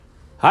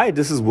Hi,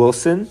 this is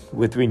Wilson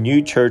with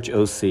Renewed Church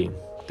OC.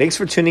 Thanks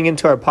for tuning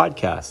into our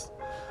podcast.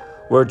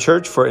 We're a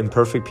church for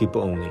imperfect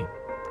people only.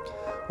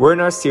 We're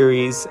in our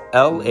series,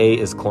 LA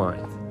is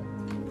Corinth.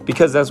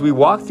 Because as we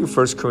walk through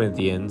 1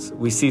 Corinthians,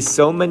 we see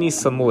so many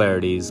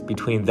similarities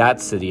between that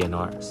city and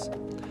ours.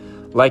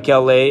 Like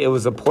LA, it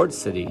was a port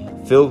city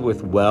filled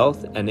with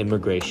wealth and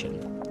immigration.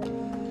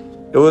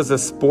 It was a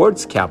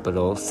sports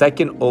capital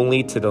second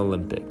only to the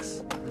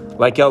Olympics.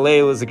 Like LA,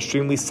 it was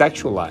extremely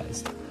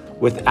sexualized,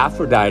 with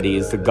Aphrodite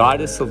as the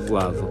goddess of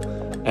love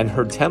and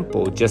her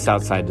temple just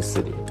outside the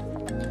city.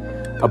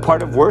 A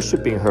part of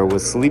worshiping her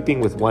was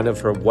sleeping with one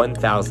of her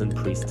 1,000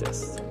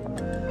 priestesses.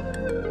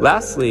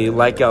 Lastly,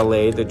 like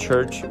LA, the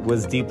church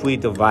was deeply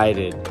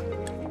divided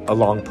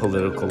along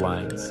political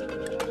lines.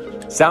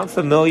 Sound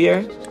familiar?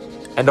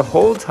 And the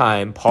whole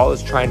time, Paul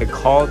is trying to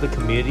call the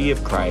community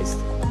of Christ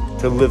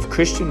to live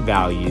Christian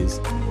values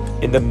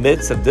in the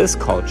midst of this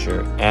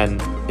culture,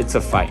 and it's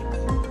a fight.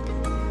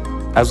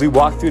 As we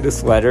walk through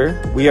this letter,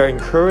 we are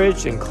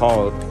encouraged and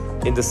called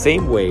in the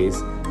same ways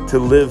to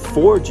live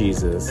for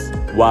Jesus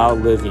while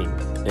living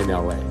in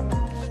LA.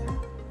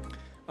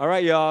 All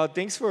right, y'all.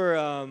 Thanks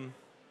for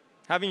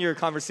having your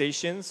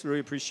conversations.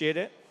 Really appreciate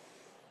it.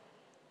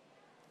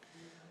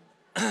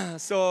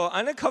 So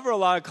I'm going to cover a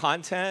lot of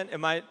content. It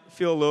might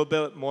feel a little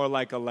bit more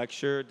like a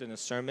lecture than a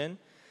sermon.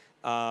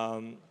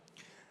 And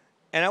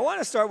I want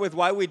to start with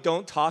why we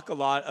don't talk a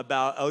lot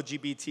about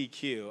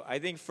LGBTQ. I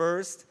think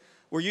first,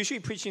 we're usually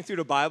preaching through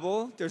the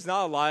Bible. There's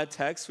not a lot of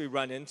texts we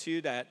run into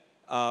that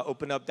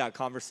open up that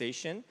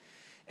conversation.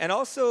 And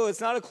also, it's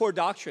not a core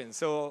doctrine.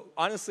 So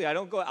honestly, I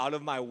don't go out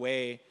of my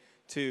way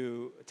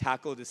to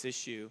tackle this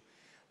issue.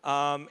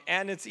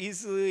 And it's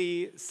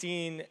easily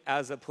seen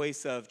as a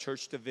place of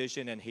church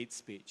division and hate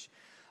speech.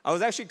 I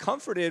was actually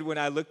comforted when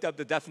I looked up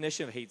the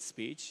definition of hate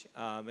speech.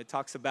 It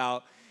talks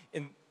about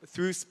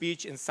through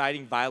speech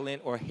inciting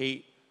violent or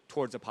hate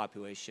towards a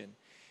population.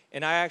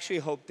 And I actually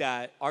hope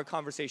that our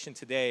conversation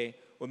today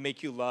would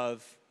make you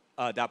love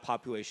that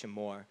population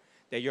more,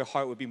 that your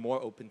heart would be more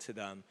open to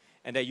them,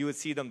 and that you would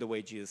see them the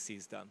way Jesus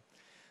sees them.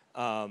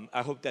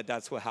 I hope that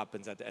that's what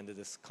happens at the end of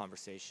this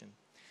conversation.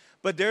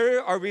 But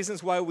there are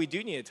reasons why we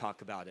do need to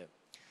talk about it.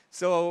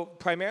 So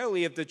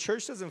primarily, if the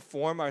church doesn't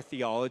form our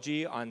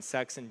theology on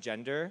sex and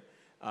gender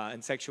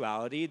and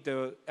sexuality,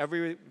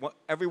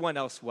 everyone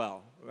else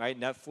will, right?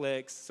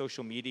 Netflix,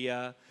 social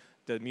media,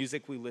 the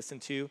music we listen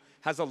to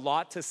has a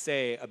lot to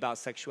say about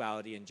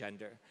sexuality and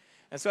gender.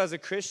 And so as a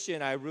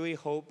Christian, I really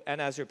hope,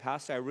 and as your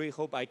pastor, I really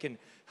hope I can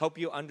help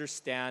you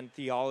understand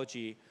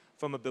theology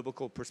from a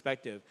biblical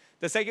perspective.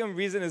 The second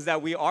reason is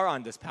that we are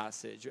on this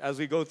passage. As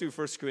we go through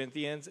 1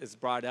 Corinthians, it's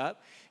brought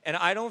up. And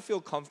I don't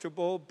feel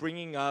comfortable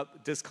bringing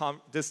up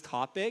this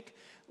topic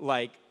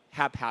like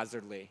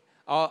haphazardly.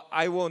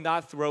 I will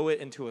not throw it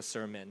into a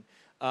sermon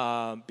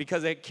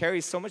because it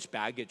carries so much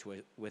baggage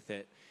with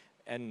it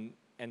and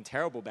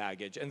terrible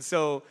baggage. And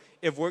so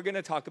if we're going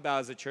to talk about it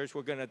as a church,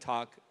 we're going to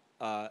talk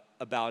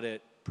about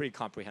it pretty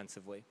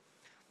comprehensively.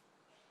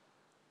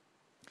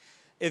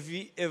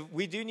 If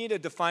we do need to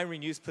define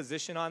Renew's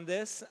position on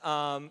this,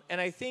 and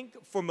I think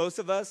for most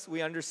of us,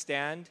 we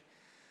understand.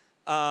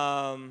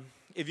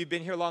 If you've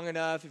been here long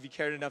enough, if you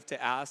cared enough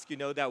to ask, you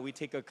know that we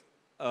take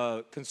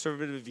a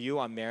conservative view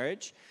on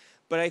marriage.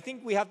 But I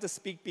think we have to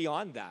speak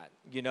beyond that.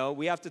 You know,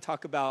 we have to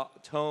talk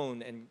about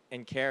tone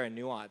and care and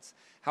nuance,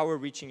 how we're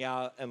reaching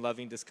out and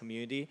loving this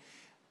community.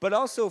 But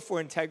also for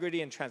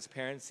integrity and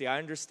transparency, I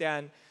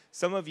understand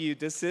some of you,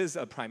 this is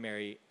a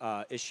primary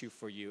issue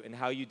for you and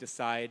how you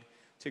decide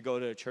to go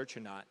to a church or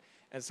not.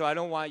 And so I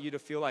don't want you to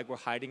feel like we're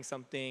hiding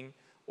something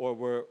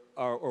or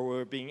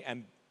we're being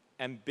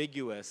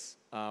ambiguous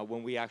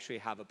when we actually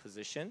have a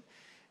position.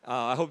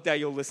 I hope that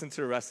you'll listen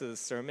to the rest of the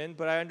sermon,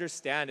 but I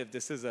understand if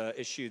this is an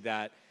issue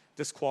that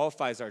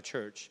disqualifies our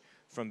church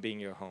from being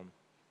your home.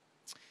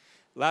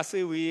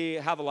 Lastly, we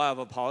have a lot of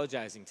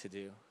apologizing to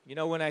do. You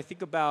know, when I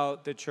think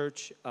about the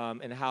church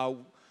and how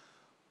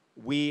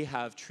we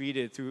have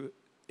treated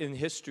in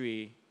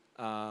history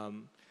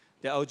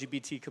the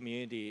LGBT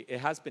community, it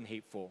has been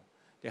hateful.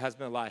 There has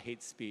been a lot of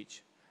hate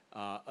speech,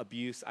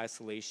 abuse,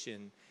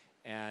 isolation,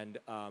 and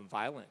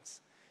violence.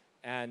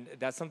 And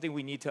that's something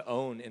we need to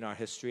own in our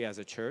history as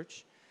a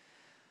church.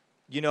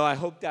 You know, I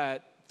hope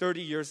that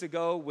 30 years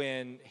ago,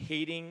 when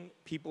hating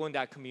people in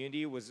that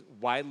community was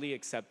widely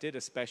accepted,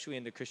 especially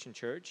in the Christian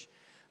church,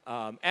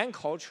 and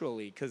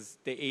culturally, because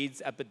the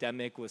AIDS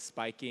epidemic was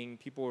spiking,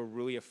 people were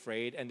really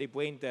afraid, and they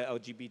blamed the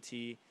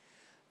LGBT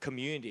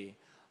community.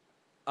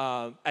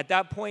 At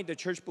that point, the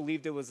church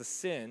believed it was a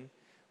sin,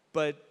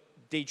 but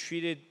they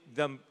treated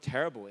them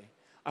terribly.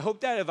 I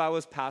hope that if I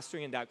was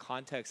pastoring in that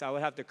context, I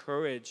would have the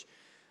courage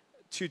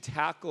to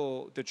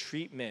tackle the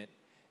treatment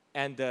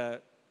and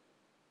the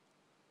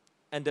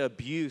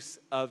abuse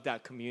of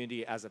that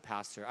community as a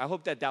pastor. I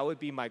hope that would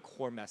be my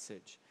core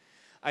message.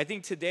 I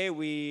think today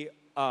we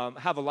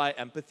have a lot of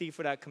empathy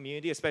for that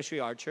community, especially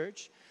our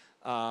church.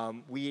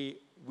 We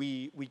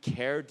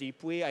care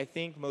deeply, I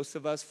think, most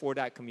of us, for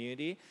that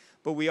community,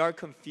 but we are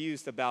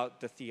confused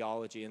about the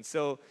theology. And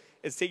so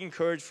it's taking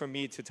courage for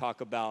me to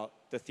talk about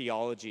the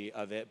theology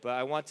of it, but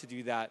I want to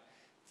do that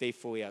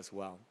faithfully as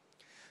well.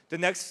 The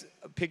next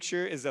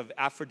picture is of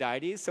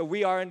Aphrodite. So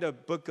we are in the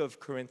book of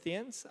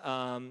Corinthians.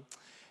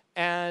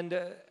 And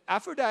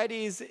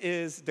Aphrodite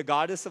is the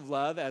goddess of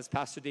love, as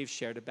Pastor Dave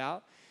shared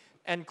about.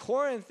 And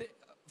Corinth,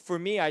 for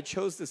me, I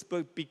chose this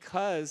book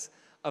because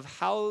of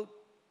how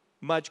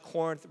much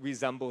Corinth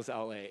resembles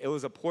LA. It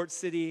was a port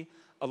city,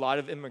 a lot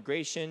of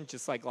immigration,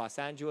 just like Los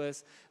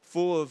Angeles,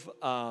 full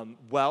of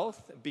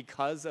wealth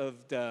because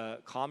of the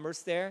commerce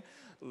there.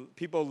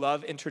 People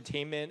love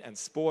entertainment and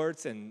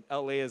sports, and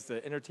LA is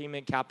the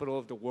entertainment capital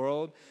of the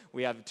world.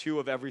 We have 2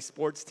 of every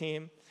sports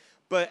team.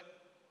 But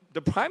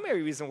the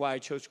primary reason why I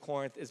chose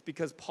Corinth is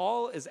because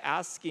Paul is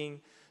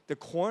asking the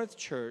Corinth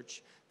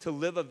church to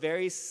live a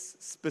very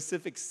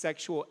specific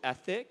sexual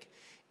ethic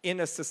in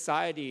a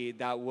society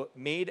that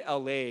made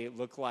LA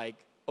look like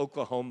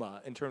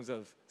Oklahoma in terms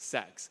of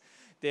sex.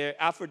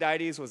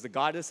 Aphrodite was the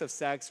goddess of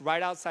sex.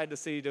 Right outside the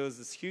city, there was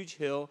this huge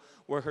hill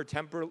where her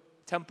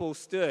temple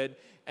stood,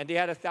 and they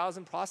had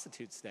 1,000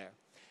 prostitutes there.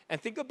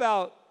 And think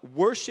about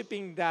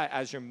worshiping that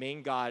as your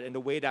main god and the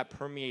way that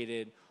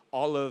permeated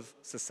all of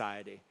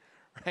society,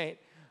 right?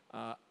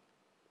 I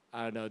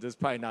don't know, this is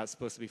probably not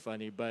supposed to be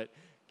funny, but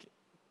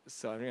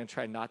so I'm going to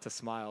try not to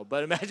smile.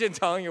 But imagine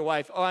telling your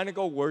wife, oh, I'm going to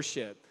go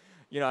worship.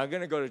 I'm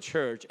going to go to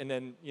church, and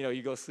then,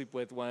 you go sleep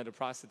with one of the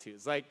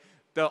prostitutes. Like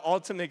the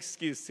ultimate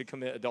excuse to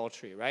commit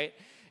adultery, right?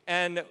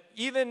 And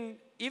even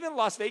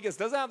Las Vegas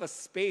doesn't have a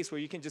space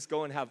where you can just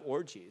go and have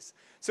orgies.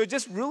 So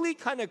just really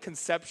kind of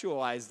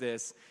conceptualize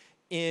this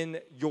in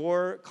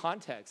your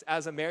context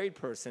as a married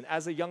person,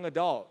 as a young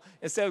adult.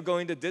 Instead of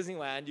going to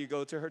Disneyland, you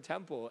go to her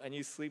temple and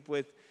you sleep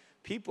with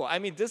people. I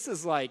mean, this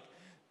is like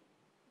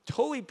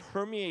totally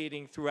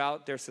permeating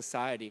throughout their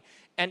society.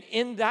 And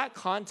in that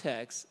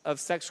context of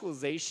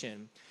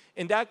sexualization,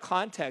 in that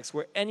context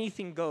where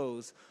anything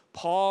goes,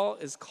 Paul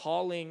is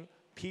calling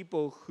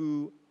people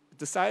who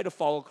decided to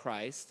follow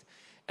Christ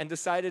and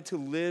decided to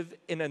live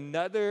in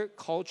another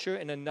culture,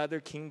 in another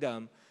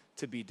kingdom,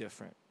 to be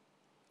different.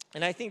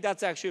 And I think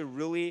that's actually a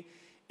really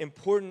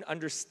important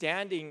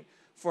understanding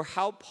for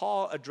how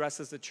Paul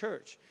addresses the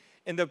church.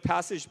 In the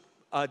passage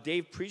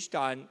Dave preached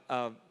on,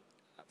 I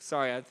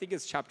think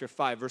it's chapter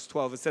 5, verse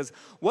 12, it says,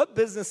 what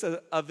business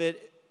of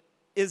it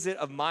is it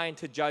of mine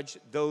to judge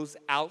those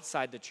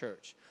outside the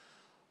church?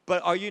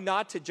 But are you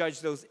not to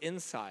judge those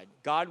inside?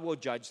 God will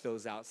judge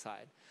those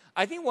outside.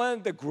 I think one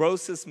of the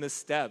grossest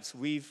missteps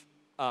we've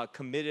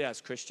committed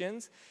as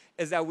Christians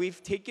is that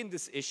we've taken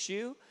this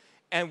issue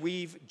and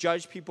we've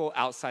judged people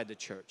outside the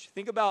church.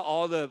 Think about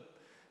all the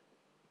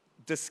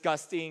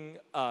disgusting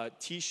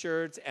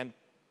T-shirts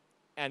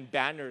and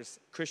banners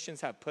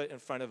Christians have put in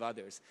front of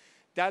others.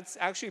 That's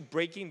actually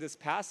breaking this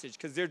passage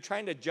because they're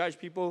trying to judge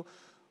people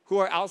who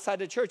are outside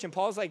the church. And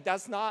Paul's like,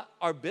 that's not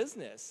our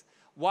business.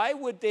 Why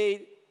would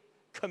they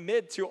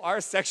commit to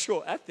our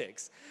sexual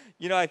ethics?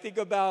 I think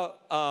about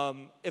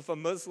if a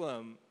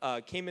Muslim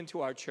came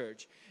into our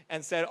church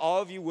and said,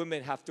 all of you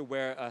women have to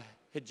wear a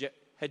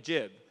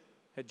hijab.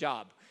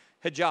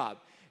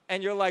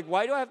 And you're like,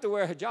 why do I have to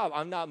wear a hijab?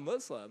 I'm not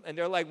Muslim. And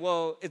they're like,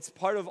 well, it's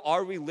part of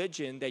our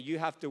religion that you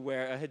have to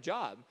wear a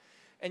hijab.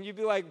 And you'd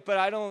be like, but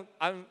I don't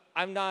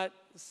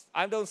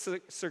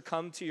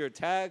succumb to your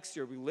text,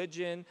 your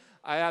religion.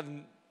 I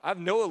have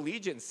no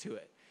allegiance to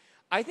it.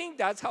 I think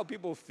that's how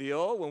people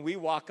feel when we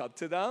walk up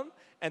to them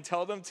and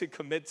tell them to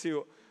commit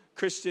to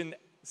Christian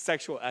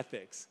sexual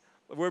ethics.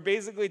 We're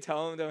basically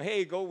telling them,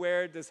 hey, go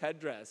wear this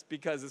headdress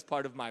because it's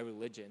part of my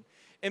religion.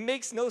 It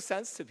makes no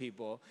sense to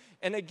people.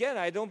 And again,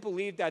 I don't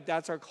believe that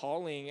that's our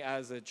calling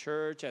as a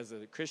church, as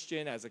a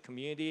Christian, as a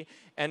community.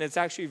 And it's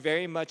actually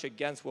very much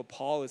against what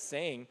Paul is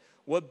saying.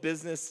 What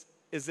business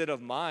is it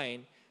of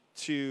mine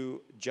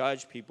to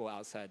judge people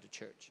outside the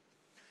church?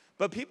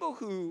 But people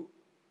who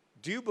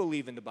do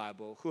believe in the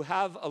Bible, who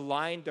have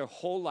aligned their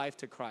whole life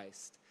to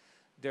Christ,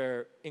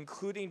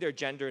 including their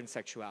gender and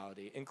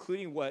sexuality,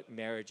 including what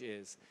marriage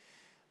is.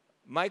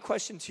 My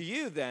question to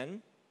you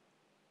then,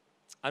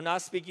 I'm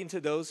not speaking to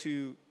those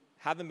who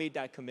haven't made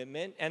that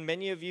commitment, and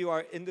many of you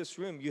are in this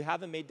room, you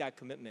haven't made that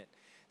commitment.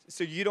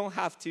 So you don't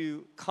have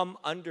to come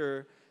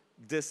under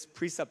this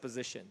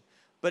presupposition.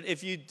 But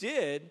if you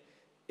did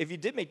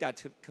make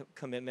that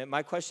commitment,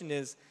 my question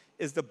is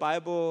the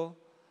Bible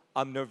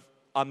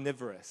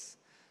omnivorous?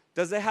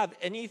 Does it have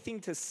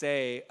anything to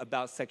say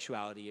about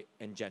sexuality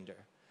and gender?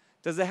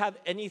 Does it have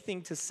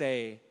anything to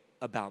say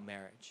about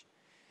marriage?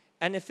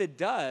 And if it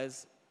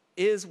does,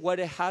 is what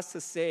it has to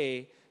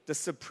say the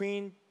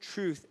supreme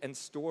truth and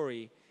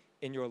story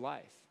in your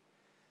life?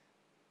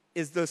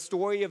 Is the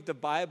story of the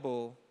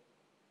Bible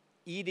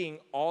eating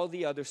all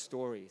the other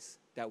stories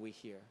that we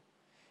hear?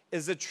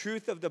 Is the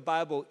truth of the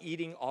Bible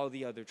eating all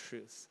the other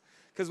truths?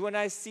 Because when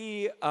I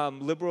see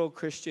liberal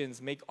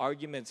Christians make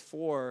arguments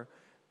for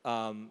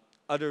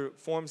other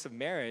forms of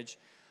marriage,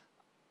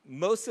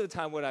 most of the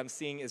time what I'm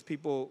seeing is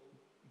people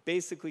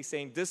basically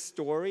saying this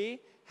story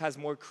has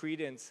more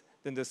credence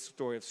than the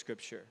story of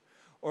Scripture.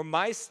 Or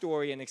my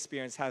story and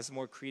experience has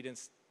more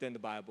credence than the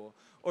Bible.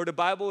 Or the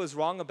Bible is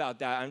wrong about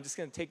that. I'm just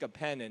going to take a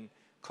pen and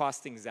cross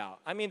things out.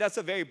 I mean, that's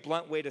a very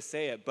blunt way to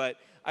say it, but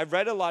I've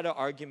read a lot of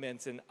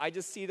arguments, and I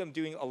just see them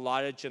doing a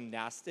lot of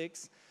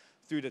gymnastics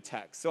through the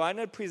text. So I'm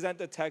going to present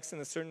the text in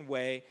a certain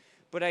way,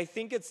 but I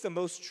think it's the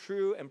most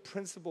true and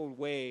principled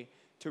way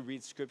to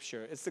read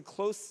Scripture. It's the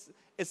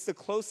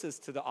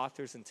closest to the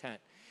author's intent.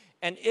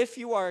 And if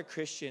you are a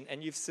Christian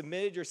and you've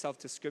submitted yourself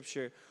to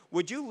Scripture,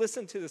 would you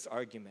listen to this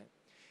argument?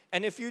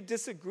 And if you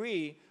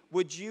disagree,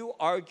 would you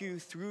argue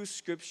through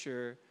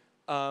Scripture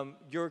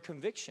your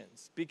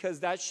convictions?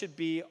 Because that should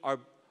be our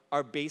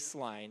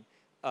baseline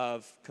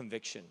of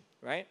conviction,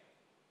 right?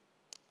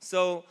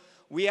 So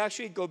we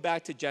actually go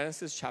back to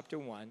Genesis chapter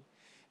 1.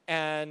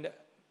 And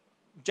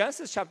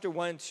Genesis chapter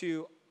 1 and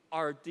 2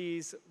 are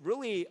these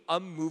really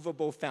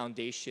unmovable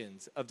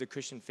foundations of the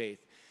Christian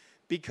faith,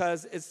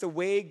 because it's the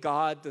way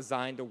God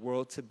designed the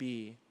world to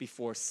be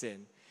before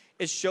sin.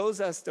 It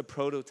shows us the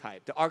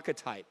prototype, the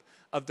archetype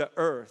of the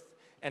earth,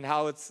 and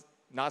how it's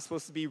not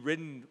supposed to be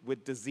ridden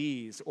with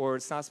disease, or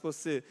it's not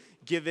supposed to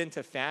give in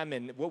to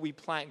famine. What we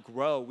plant,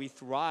 grow, we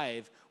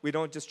thrive. We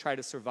don't just try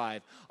to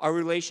survive. Our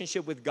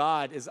relationship with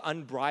God is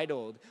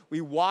unbridled. We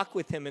walk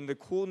with Him in the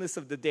coolness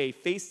of the day,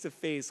 face to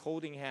face,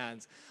 holding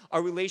hands.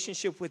 Our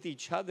relationship with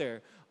each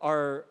other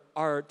are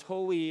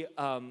totally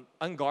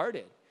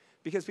unguarded,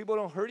 because people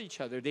don't hurt each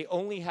other. They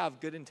only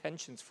have good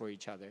intentions for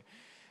each other.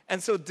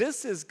 And so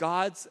this is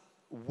God's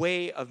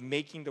way of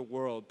making the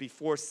world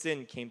before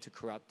sin came to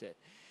corrupt it.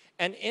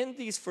 And in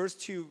these first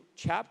two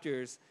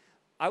chapters,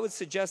 I would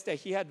suggest that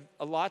he had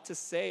a lot to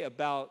say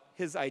about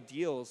his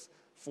ideals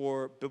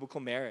for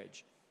biblical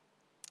marriage.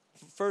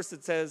 First,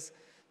 it says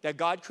that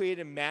God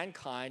created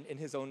mankind in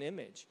His own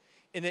image.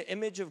 In the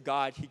image of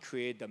God, He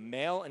created them.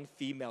 Male and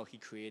female, He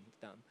created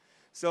them.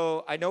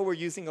 So I know we're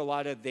using a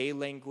lot of they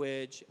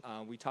language.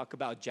 We talk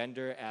about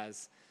gender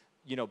as,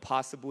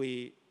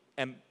 possibly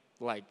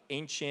like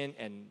ancient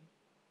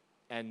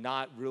and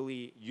not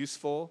really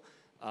useful.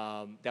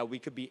 That we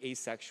could be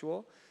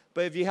asexual.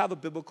 But if you have a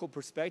biblical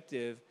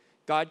perspective,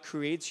 God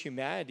creates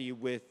humanity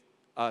with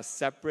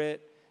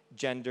separate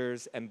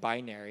genders and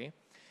binary.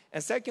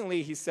 And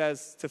secondly, He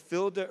says to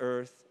fill the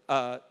earth,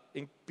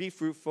 be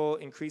fruitful,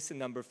 increase in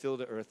number, fill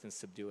the earth, and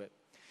subdue it.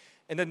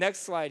 In the next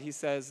slide, He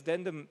says,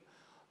 then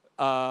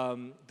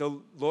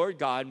the Lord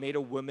God made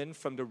a woman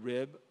from the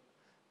rib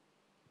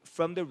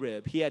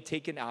He had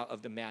taken out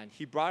of the man.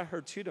 He brought her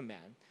to the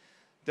man.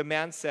 The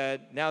man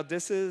said, now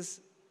this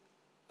is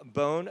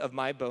bone of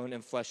my bone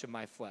and flesh of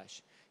my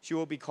flesh. She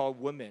will be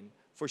called woman,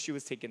 for she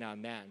was taken out of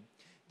man.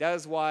 That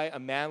is why a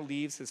man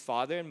leaves his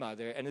father and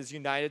mother and is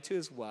united to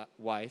his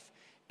wife,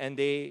 and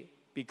they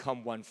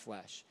become one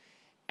flesh.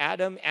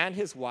 Adam and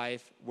his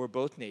wife were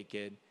both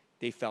naked.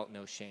 They felt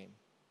no shame.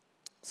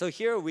 So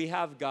here we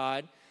have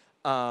God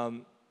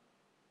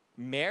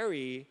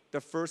marry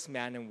the first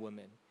man and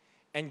woman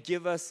and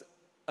give us,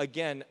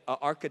 again, an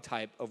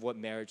archetype of what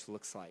marriage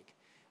looks like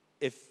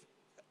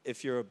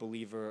if you're a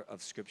believer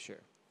of Scripture.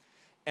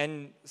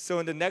 And so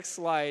in the next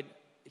slide,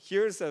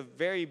 here's a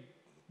very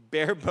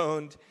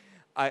bare-boned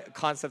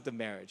concept of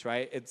marriage,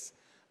 right? It's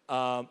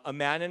a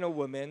man and a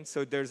woman,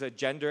 so there's a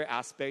gender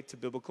aspect to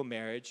biblical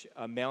marriage.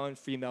 Male and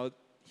female,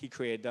 He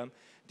created them.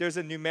 There's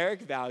a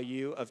numeric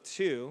value of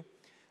 2,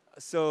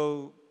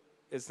 so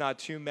it's not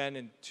 2 men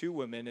and 2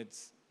 women,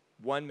 it's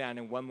 1 man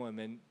and 1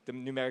 woman, the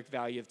numeric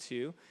value of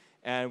 2.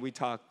 And we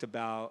talked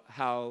about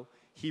how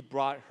He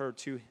brought her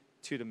to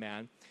the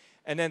man.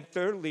 And then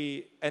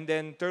thirdly,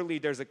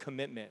 there's a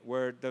commitment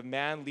where the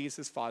man leaves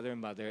his father and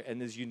mother and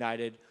is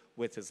united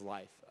with his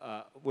wife,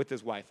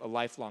 a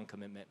lifelong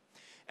commitment.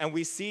 And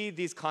we see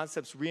these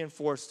concepts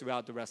reinforced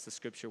throughout the rest of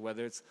Scripture,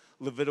 whether it's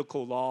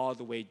Levitical law,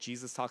 the way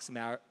Jesus talks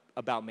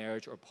about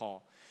marriage, or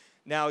Paul.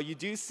 Now, you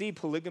do see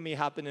polygamy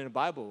happen in the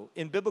Bible,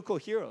 in biblical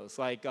heroes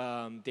like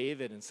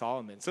David and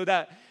Solomon.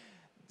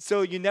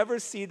 So you never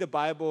see the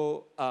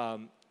Bible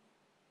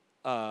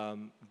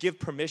give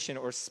permission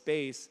or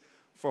space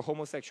for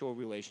homosexual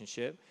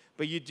relationship,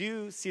 but you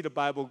do see the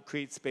Bible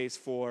create space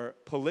for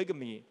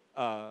polygamy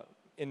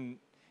in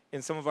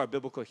some of our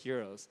biblical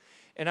heroes.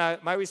 And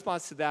my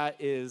response to that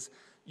is,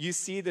 you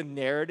see the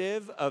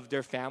narrative of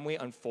their family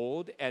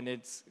unfold, and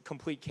it's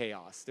complete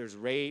chaos. There's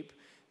rape,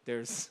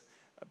 there's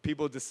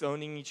people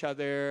disowning each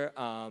other,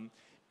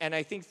 and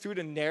I think through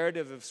the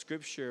narrative of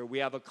Scripture, we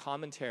have a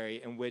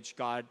commentary in which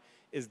God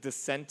is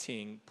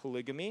dissenting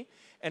polygamy,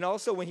 and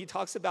also when He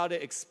talks about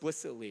it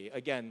explicitly,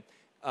 again,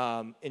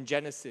 in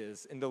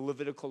Genesis, in the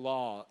Levitical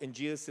law, in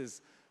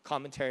Jesus'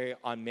 commentary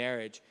on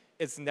marriage,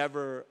 it's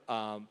never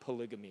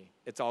polygamy.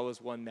 It's always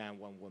 1 man,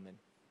 1 woman.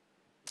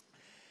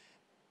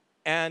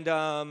 And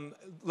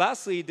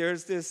lastly,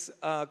 there's this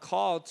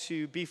call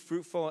to be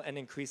fruitful and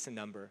increase in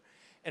number.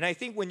 And I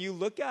think when you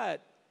look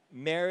at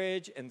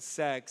marriage and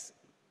sex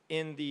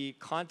in the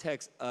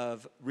context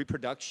of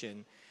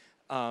reproduction,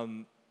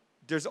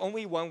 there's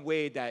only one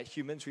way that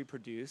humans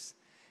reproduce.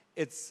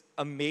 It's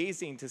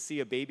amazing to see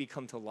a baby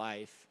come to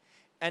life,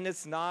 and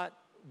it's not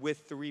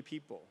with 3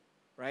 people,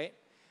 right?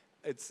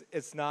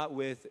 it's not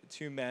with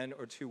two men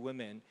or two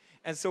women.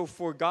 And so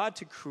for God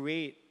to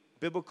create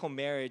biblical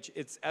marriage,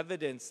 it's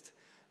evidenced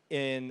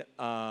in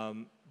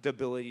the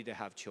ability to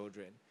have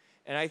children.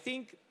 And I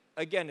think,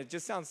 again, it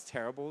just sounds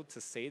terrible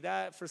to say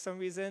that for some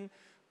reason,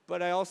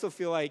 but I also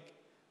feel like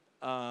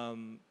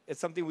it's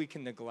something we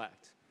can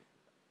neglect.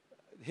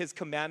 His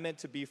commandment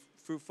to be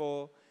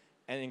fruitful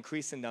and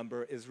increase in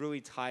number is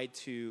really tied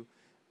to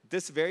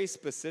this very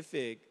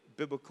specific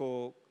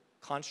biblical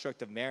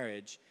construct of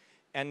marriage.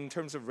 And in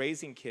terms of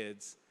raising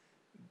kids,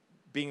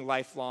 being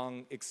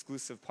lifelong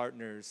exclusive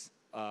partners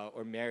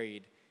or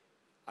married,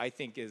 I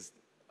think is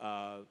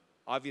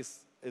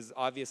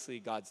obviously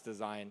God's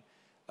design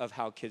of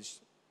how kids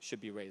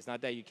should be raised.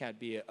 Not that you can't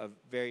be a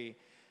very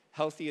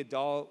healthy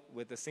adult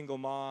with a single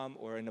mom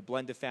or in a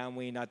blended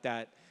family, not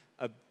that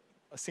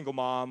a single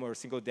mom or a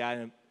single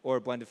dad or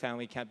a blended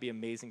family can't be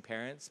amazing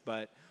parents,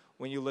 but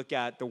when you look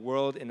at the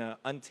world in an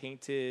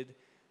untainted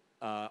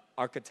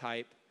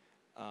archetype,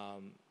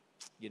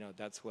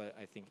 that's what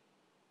I think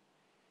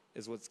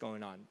is what's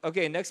going on.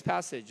 Okay, next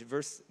passage,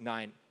 verse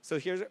 9. So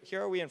here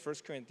are we in 1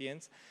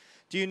 Corinthians.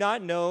 Do you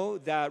not know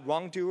that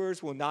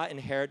wrongdoers will not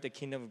inherit the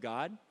kingdom of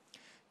God?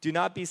 Do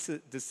not be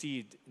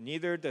deceived.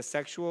 Neither the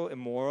sexual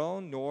immoral,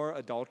 nor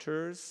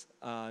adulterers,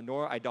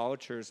 nor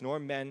idolaters, nor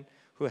men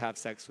who have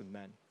sex with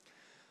men.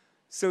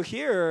 So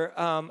here,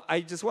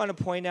 I just want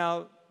to point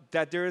out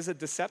that there is a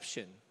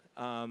deception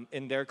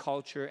in their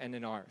culture and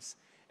in ours.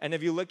 And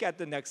if you look at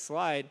the next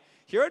slide,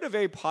 here are the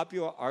very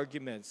popular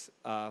arguments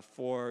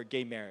for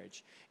gay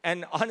marriage.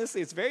 And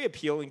honestly, it's very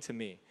appealing to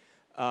me.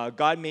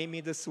 God made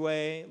me this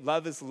way.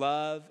 Love is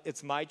love.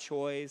 It's my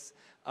choice.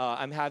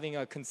 I'm having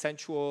a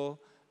consensual,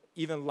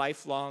 even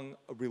lifelong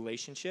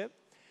relationship.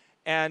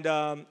 And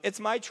it's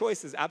my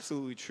choice is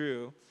absolutely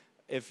true.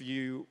 If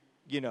you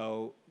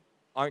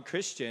aren't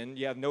Christian,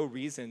 you have no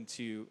reason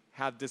to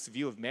have this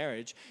view of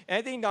marriage. And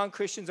I think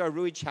non-Christians are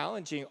really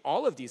challenging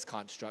all of these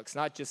constructs,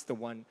 not just the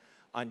one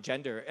on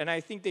gender. And I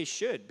think they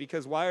should,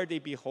 because why are they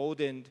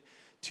beholden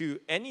to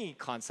any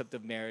concept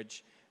of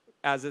marriage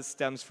as it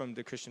stems from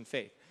the Christian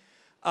faith?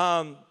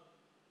 No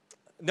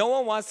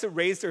one wants to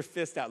raise their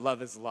fist at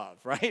love is love,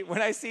 right?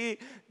 When I see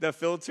the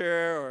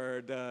filter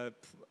or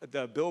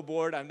the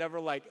billboard, I'm never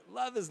like,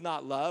 love is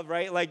not love,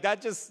 right? Like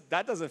that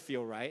doesn't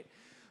feel right.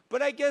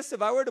 But I guess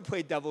if I were to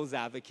play devil's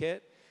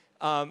advocate,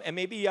 and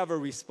maybe you have a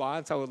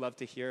response, I would love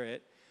to hear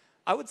it.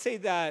 I would say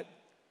that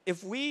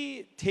if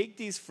we take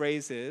these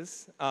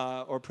phrases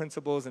or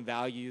principles and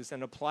values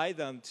and apply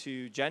them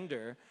to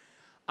gender,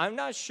 I'm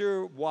not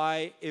sure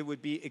why it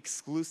would be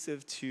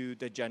exclusive to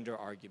the gender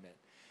argument.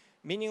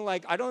 Meaning,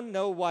 like, I don't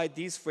know why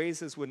these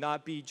phrases would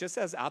not be just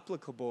as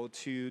applicable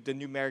to the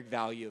numeric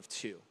value of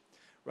 2,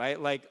 right?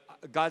 Like,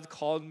 God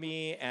called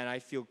me and I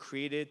feel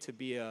created to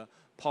be a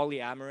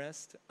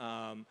polyamorous.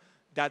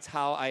 That's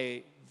how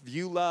I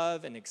view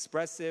love and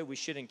express it. We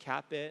shouldn't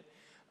cap it.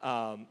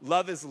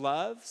 Love is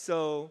love.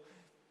 So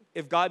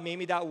if God made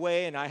me that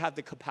way and I have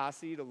the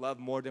capacity to love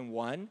more than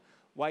one,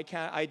 why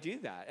can't I do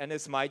that? And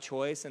it's my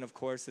choice, and of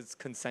course, it's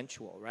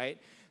consensual, right?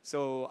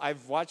 So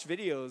I've watched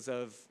videos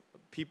of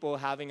people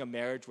having a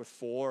marriage with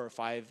 4 or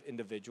 5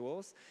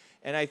 individuals,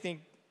 and I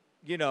think,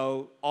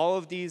 all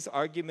of these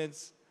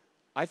arguments,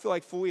 I feel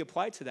like fully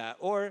apply to that.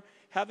 Or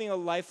having a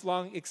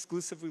lifelong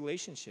exclusive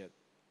relationship.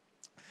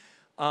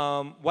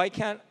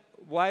 Why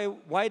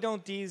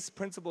don't these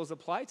principles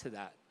apply to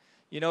that?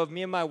 If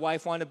me and my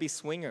wife want to be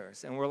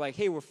swingers and we're like,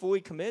 hey, we're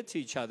fully committed to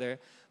each other,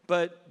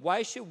 but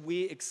why should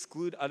we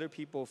exclude other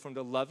people from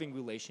the loving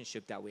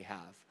relationship that we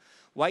have?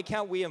 Why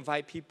can't we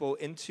invite people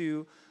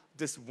into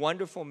this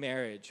wonderful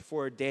marriage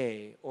for a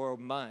day or a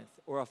month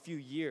or a few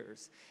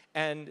years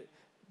and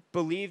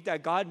believe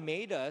that God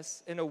made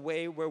us in a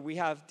way where we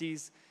have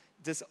this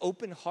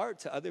open heart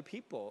to other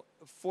people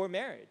for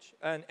marriage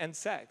and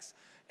sex,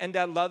 and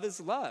that love is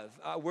love.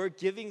 We're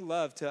giving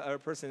love to a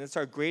person. It's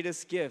our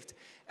greatest gift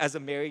as a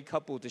married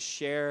couple to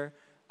share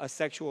a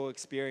sexual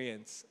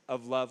experience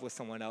of love with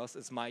someone else.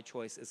 It's my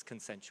choice. It's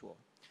consensual.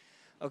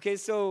 Okay,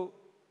 so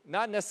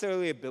not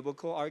necessarily a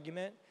biblical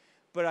argument,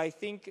 but I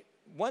think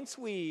once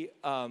we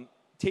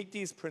take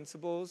these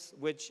principles,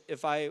 which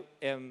if I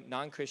am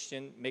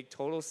non-Christian, make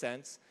total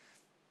sense,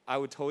 I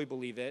would totally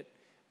believe it.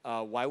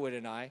 Why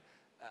wouldn't I?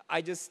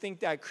 I just think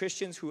that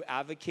Christians who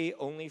advocate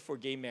only for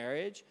gay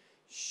marriage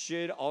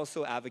should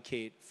also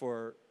advocate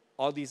for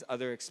all these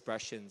other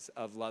expressions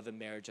of love and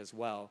marriage as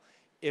well,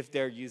 if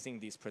they're using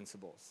these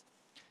principles.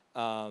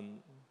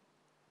 And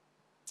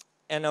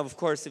of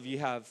course, if you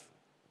have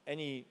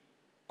any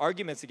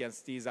arguments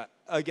against this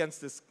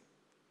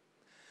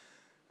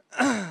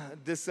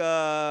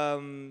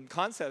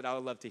concept, I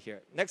would love to hear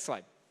it. Next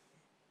slide.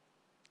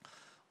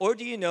 Or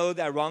do you know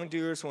that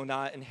wrongdoers will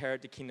not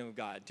inherit the kingdom of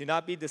God? Do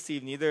not be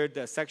deceived. Neither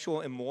the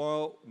sexual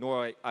immoral,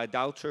 nor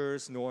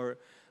idolaters, nor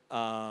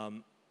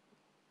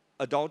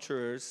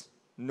adulterers,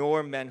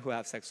 nor men who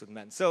have sex with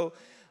men. So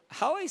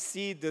how I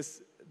see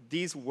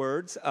these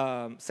words,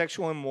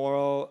 sexual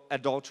immoral,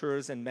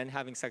 adulterers, and men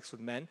having sex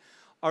with men,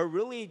 are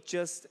really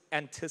just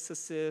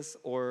antithesis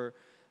or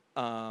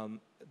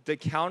the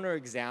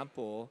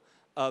counterexample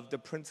of the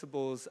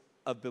principles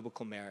of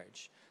biblical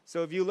marriage.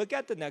 So if you look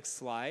at the next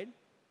slide,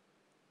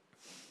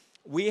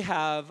 we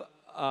have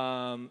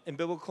in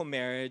biblical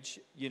marriage,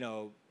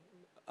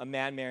 a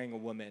man marrying a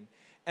woman.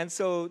 And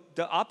so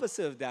the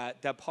opposite of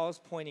that Paul's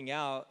pointing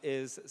out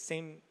is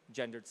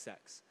same-gendered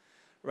sex,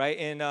 right?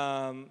 In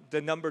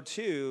the number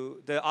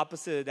 2, the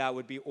opposite of that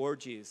would be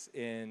orgies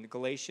in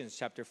Galatians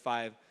chapter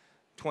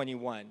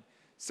 5:21.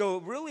 So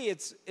really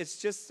it's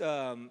just,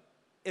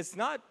 it's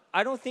not,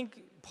 I don't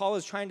think Paul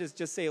is trying to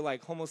just say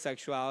like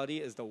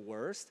homosexuality is the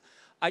worst.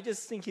 I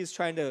just think he's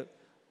trying to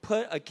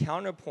put a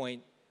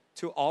counterpoint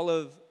to all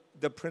of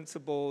the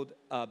principled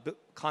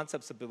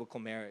concepts of biblical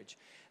marriage.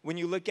 When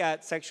you look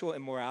at sexual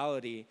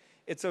immorality,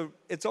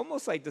 it's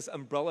almost like this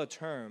umbrella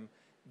term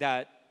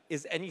that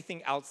is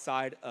anything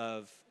outside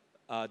of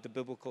the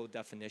biblical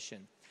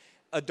definition.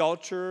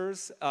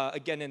 Adulterers,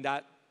 again, in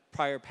that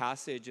prior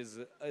passage,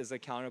 is a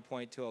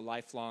counterpoint to a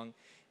lifelong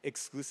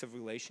exclusive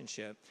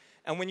relationship.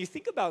 And when you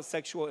think about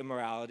sexual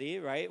immorality,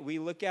 right, we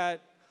look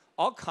at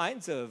all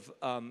kinds of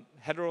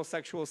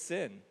heterosexual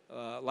sin,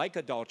 like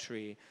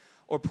adultery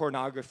or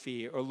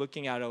pornography or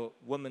looking at a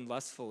woman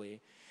lustfully.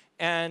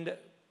 And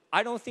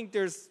I don't think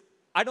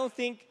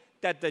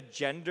that the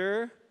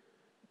gender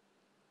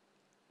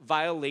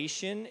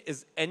violation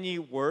is any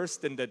worse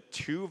than the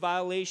 2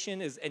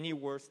 violation is any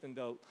worse than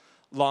the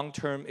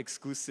long-term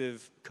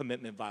exclusive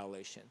commitment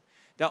violation.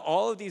 That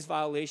all of these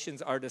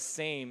violations are the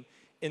same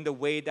in the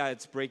way that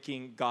it's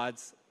breaking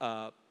God's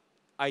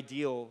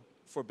ideal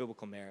for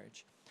biblical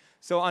marriage.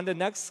 So on the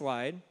next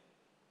slide,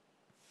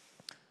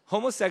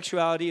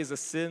 homosexuality is a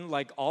sin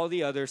like all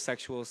the other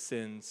sexual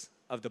sins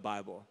of the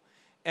Bible.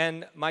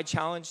 And my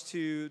challenge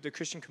to the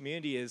Christian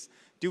community is,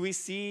 do we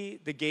see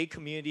the gay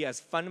community as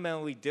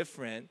fundamentally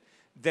different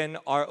than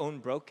our own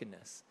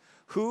brokenness?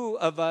 Who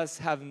of us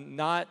have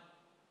not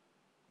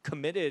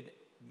committed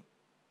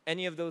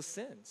any of those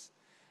sins?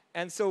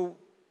 And so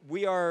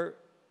we are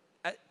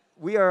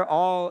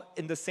all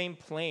in the same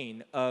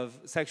plane of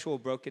sexual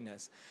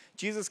brokenness.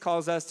 Jesus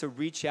calls us to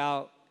reach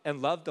out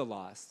and love the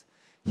lost.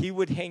 He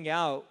would hang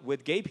out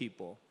with gay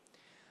people.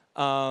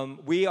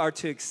 We are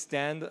to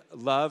extend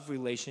love,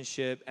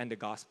 relationship, and the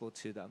gospel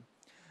to them.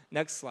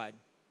 Next slide.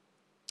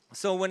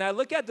 So when I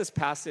look at this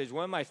passage,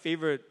 one of my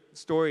favorite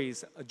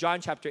stories,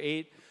 John chapter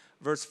 8,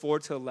 verse 4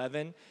 to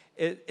 11,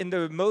 in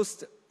the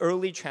most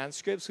early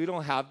transcripts, we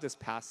don't have this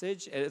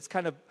passage. It's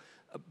kind of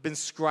been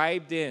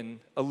scribed in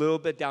a little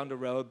bit down the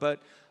road,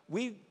 but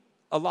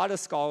a lot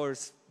of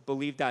scholars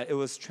believe that it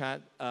was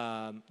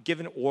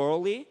given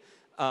orally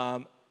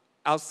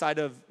outside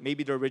of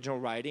maybe the original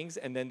writings,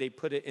 and then they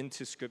put it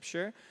into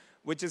Scripture,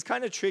 which is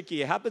kind of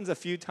tricky. It happens a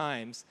few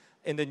times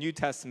in the New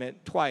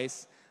Testament,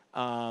 twice,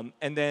 and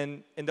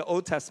then in the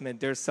Old Testament,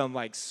 there's some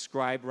like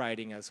scribe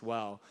writing as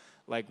well,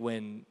 like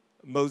when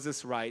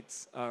Moses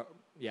writes.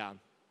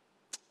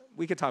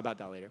 We could talk about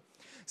that later.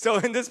 So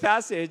in this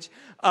passage,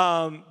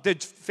 the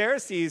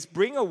Pharisees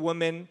bring a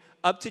woman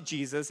up to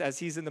Jesus as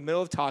he's in the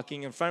middle of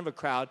talking in front of a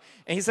crowd,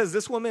 and he says,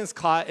 this woman is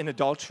caught in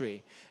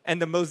adultery,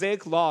 and the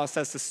Mosaic law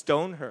says to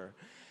stone her.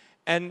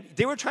 And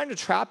they were trying to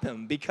trap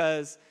him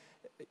because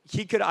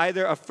he could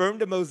either affirm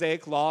the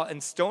Mosaic law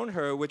and stone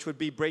her, which would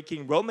be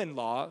breaking Roman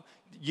law.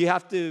 You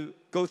have to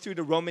go through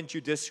the Roman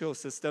judicial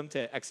system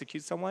to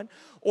execute someone,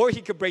 or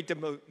he could break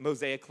the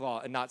Mosaic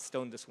law and not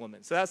stone this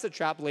woman. So that's the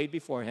trap laid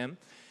before him.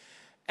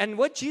 And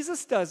what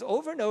Jesus does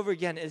over and over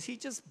again is he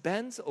just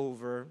bends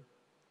over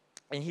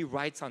and he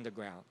writes on the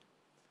ground.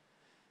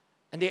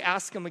 And they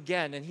ask him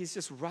again, and he's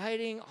just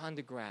writing on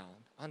the ground,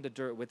 on the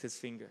dirt with his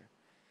finger.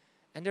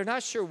 And they're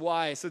not sure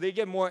why, so they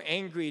get more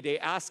angry. They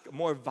ask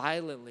more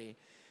violently.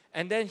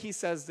 And then he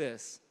says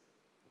this,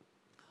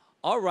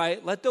 all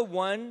right, let the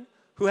one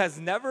who has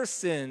never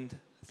sinned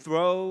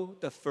throw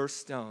the first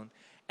stone.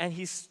 And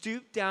he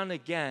stooped down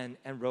again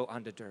and wrote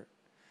on the dirt.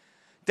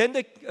 Then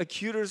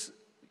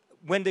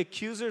when the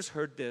accusers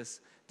heard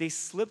this, they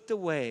slipped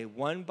away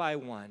one by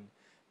one,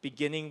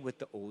 beginning with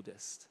the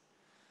oldest.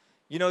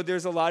 You know,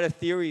 there's a lot of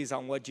theories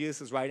on what Jesus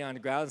is writing on the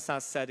ground. It's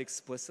not said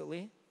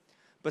explicitly.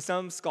 But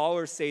some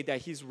scholars say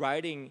that he's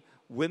writing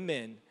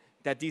women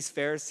that these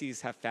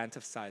Pharisees have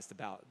fantasized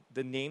about,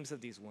 the names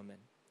of these women.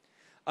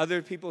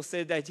 Other people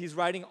say that he's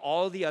writing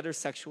all the other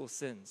sexual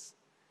sins.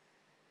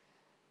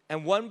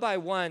 And one by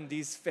one,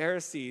 these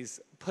Pharisees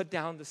put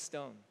down the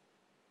stone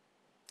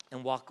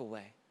and walk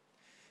away.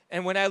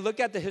 And when I look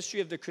at the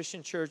history of the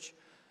Christian church,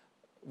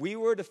 we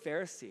were the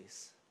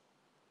Pharisees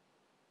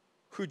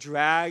who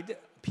dragged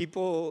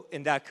people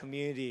in that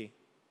community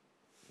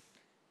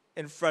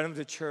in front of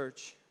the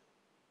church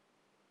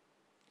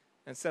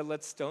and said,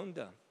 let's stone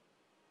them.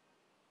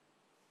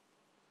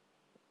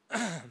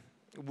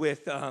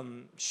 With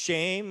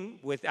shame,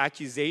 with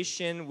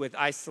accusation, with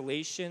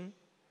isolation,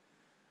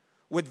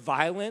 with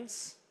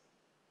violence.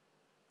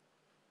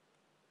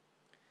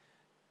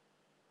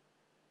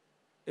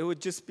 It would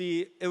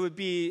be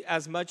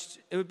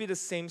the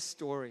same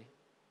story.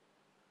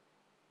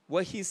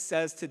 What he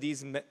says to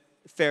these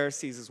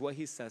Pharisees is what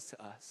he says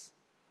to us.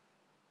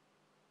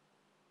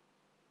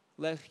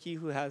 let he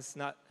who has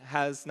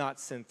not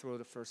sinned throw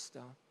the first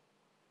stone.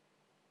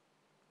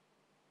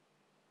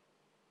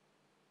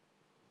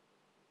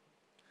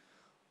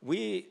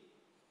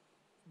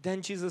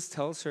 Then Jesus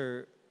tells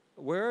her,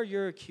 where are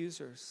your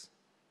accusers?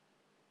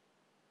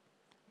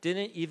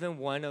 Didn't even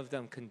one of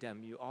them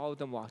condemn you? All of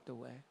them walked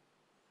away.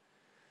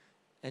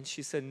 And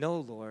she said, no,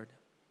 Lord.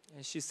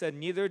 And she said,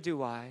 neither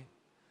do I.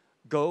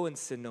 Go and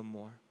sin no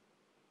more.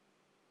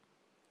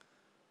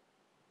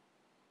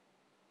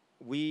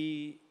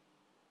 We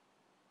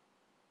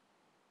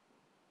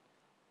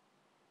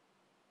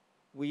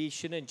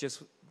shouldn't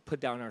just put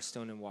down our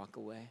stone and walk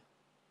away.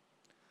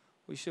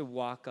 We should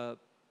walk up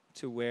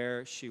to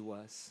where she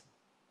was,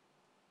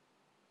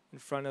 in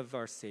front of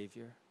our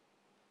Savior,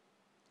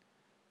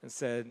 and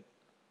said,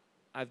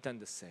 I've done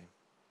the same.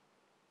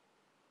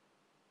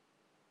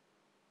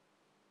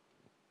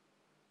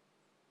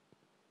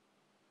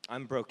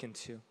 I'm broken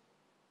too.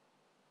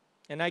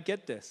 And I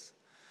get this.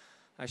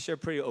 I share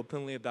pretty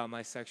openly about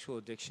my sexual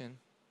addiction.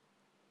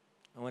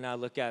 And when I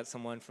look at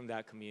someone from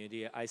that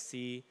community, I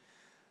see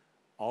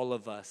all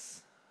of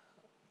us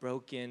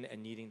broken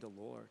and needing the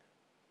Lord.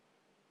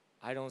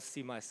 I don't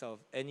see myself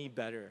any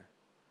better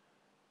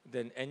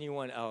than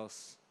anyone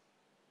else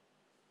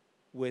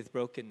with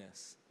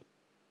brokenness.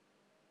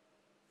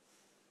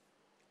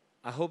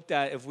 I hope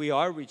that if we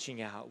are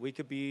reaching out, we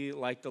could be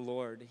like the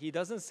Lord. He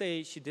doesn't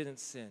say she didn't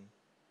sin,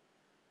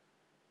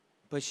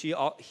 but he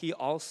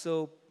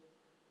also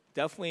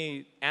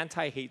definitely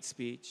anti-hate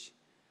speech,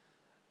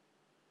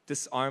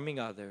 disarming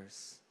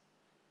others,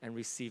 and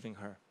receiving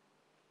her.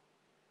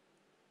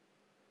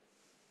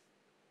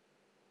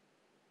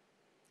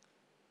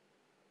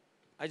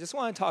 I just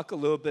want to talk a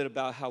little bit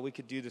about how we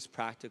could do this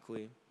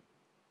practically.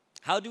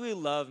 How do we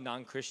love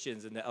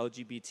non-Christians in the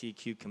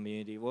LGBTQ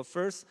community? Well,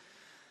 first,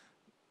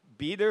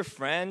 be their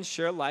friend,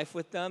 share life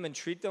with them, and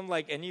treat them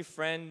like any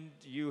friend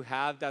you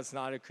have that's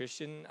not a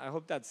Christian. I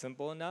hope that's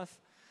simple enough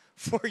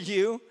for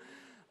you.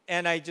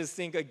 And I just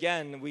think,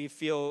 again, I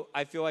feel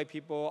like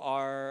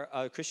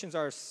Christians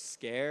are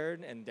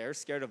scared, and they're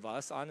scared of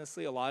us,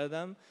 honestly, a lot of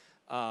them.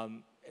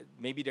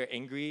 Maybe they're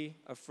angry,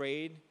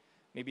 afraid.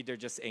 Maybe they're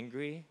just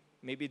angry.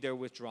 Maybe they're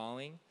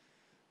withdrawing.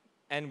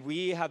 And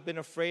we have been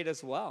afraid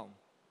as well.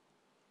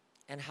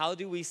 And how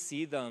do we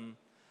see them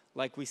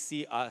like we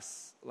see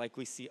us, like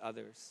we see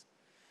others?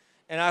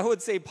 And I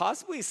would say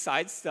possibly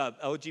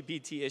sidestep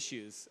LGBT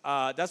issues.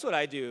 That's what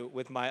I do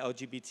with my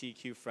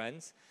LGBTQ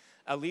friends,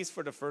 at least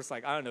for the first,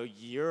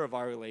 year of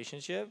our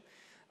relationship.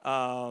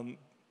 And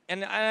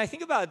I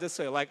think about it this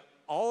way, like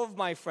all of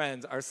my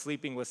friends are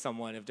sleeping with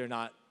someone if they're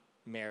not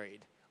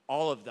married.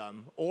 All of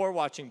them, or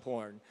watching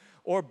porn,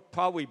 or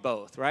probably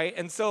both, right?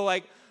 And so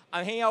I'm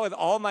hanging out with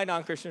all my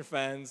non-Christian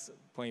friends,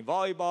 playing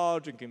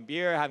volleyball, drinking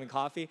beer, having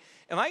coffee.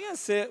 Am I going to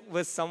sit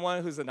with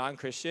someone who's a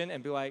non-Christian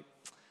and be like,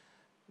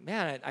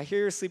 man, I hear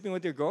you're sleeping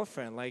with your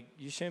girlfriend.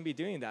 You shouldn't be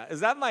doing that. Is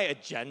that my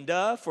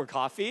agenda for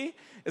coffee?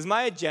 Is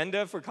my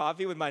agenda for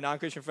coffee with my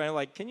non-Christian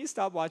friend can you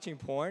stop watching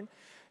porn?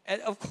 And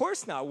of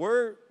course not.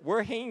 We're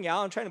hanging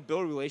out. I'm trying to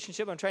build a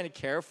relationship. I'm trying to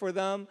care for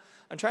them.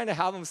 I'm trying to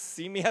have them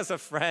see me as a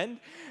friend.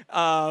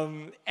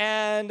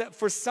 And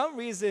for some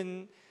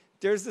reason,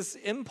 there's this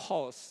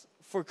impulse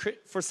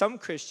for some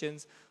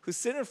Christians who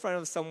sit in front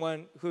of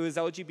someone who is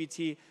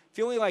LGBT,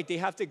 feeling like they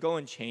have to go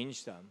and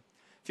change them,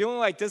 feeling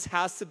like this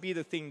has to be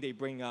the thing they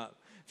bring up,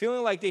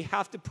 feeling like they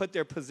have to put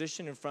their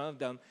position in front of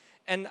them.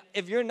 And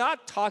if you're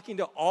not talking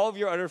to all of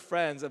your other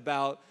friends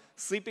about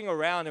sleeping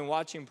around and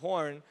watching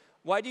porn,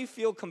 why do you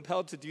feel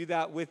compelled to do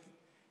that with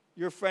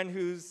your friend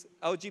who's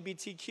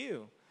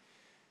LGBTQ?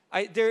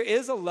 There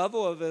is a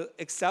level of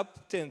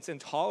acceptance and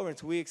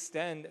tolerance we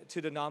extend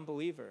to the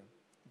non-believer.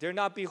 They're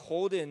not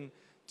beholden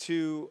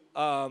to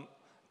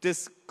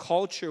this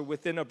culture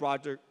within a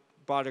broader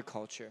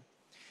culture.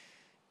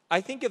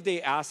 I think if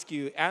they ask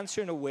you,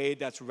 answer in a way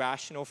that's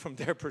rational from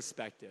their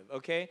perspective,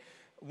 okay?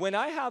 When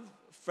I have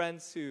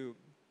friends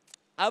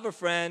I have a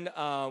friend,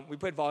 we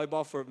played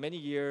volleyball for many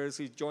years.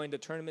 We joined a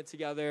tournament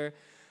together.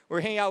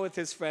 We're hanging out with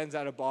his friends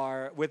at a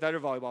bar with other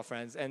volleyball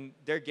friends, and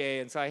they're gay,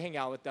 and so I hang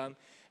out with them.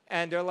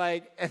 And they're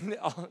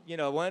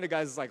one of the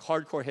guys is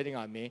hardcore hitting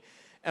on me.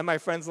 And my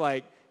friend's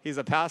he's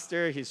a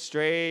pastor, he's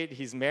straight,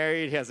 he's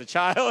married, he has a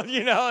child,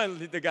 and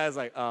the guy's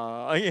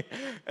and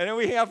then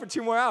we hang out for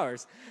 2 more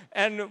hours.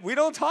 And we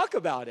don't talk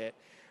about it.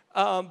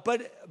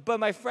 But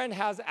my friend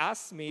has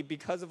asked me,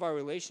 because of our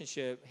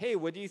relationship, hey,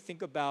 what do you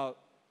think about,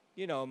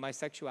 my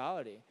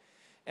sexuality?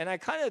 And I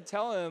kind of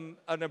tell him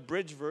an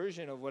abridged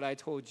version of what I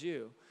told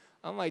you.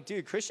 I'm like,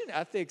 dude, Christian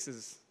ethics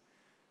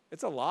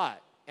it's a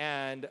lot.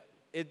 And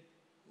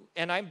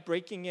I'm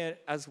breaking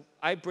it as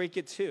I break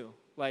it too.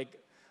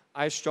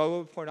 I struggle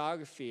with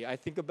pornography. I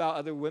think about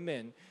other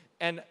women,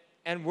 and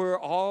we're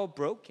all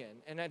broken.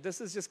 And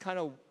this is just kind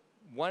of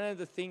one of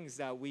the things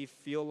that we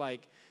feel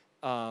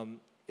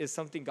is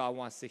something God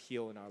wants to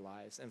heal in our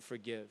lives and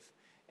forgive.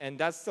 And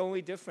that's the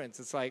only difference.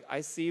 It's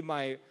I see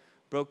my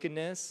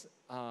brokenness,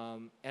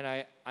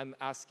 and I'm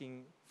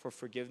asking for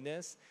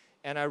forgiveness,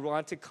 and I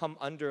want to come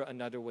under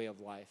another way of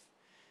life.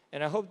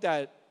 And I hope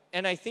that,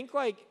 and I think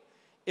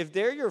if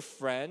they're your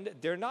friend,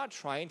 they're not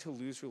trying to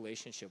lose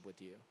relationship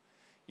with you.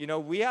 You know,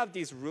 we have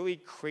these really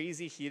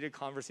crazy heated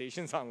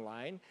conversations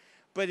online,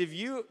 but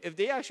if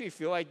they actually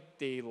feel like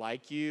they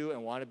like you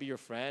and want to be your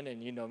friend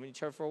and you know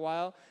each other for a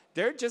while,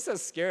 they're just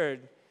as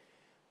scared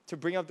to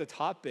bring up the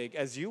topic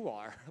as you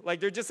are. Like,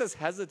 they're just as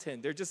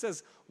hesitant. They're just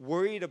as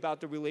worried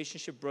about the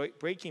relationship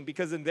breaking,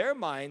 because in their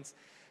minds,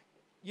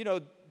 you know,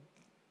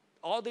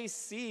 all they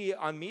see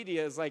on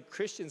media is like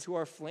Christians who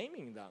are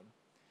flaming them.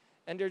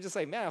 And they're just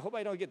like, man, I hope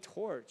I don't get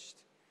torched.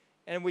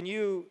 And when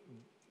you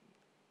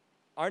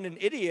aren't an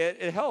idiot,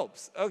 it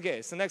helps.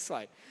 Okay, so next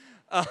slide,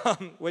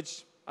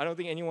 which I don't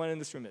think anyone in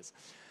this room is.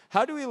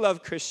 How do we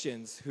love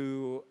Christians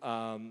who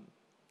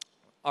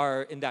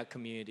are in that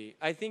community?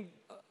 I think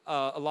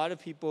a lot of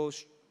people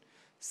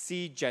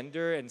see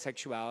gender and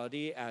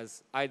sexuality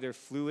as either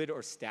fluid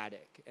or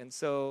static. And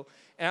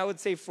I would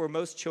say for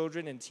most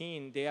children and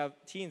teens,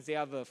 they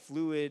have a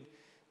fluid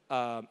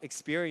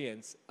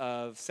experience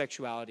of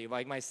sexuality.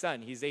 Like my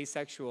son, he's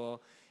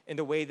asexual in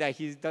the way that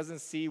he doesn't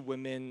see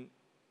women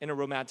in a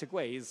romantic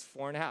way. He's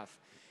 4.5.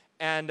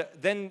 And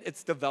then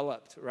it's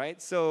developed,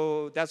 right?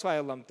 So that's why I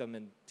lumped them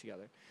in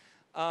together.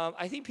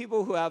 I think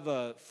people who have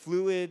a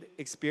fluid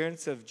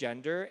experience of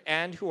gender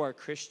and who are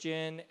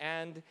Christian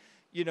and,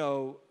 you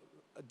know,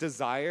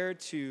 desire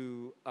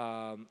to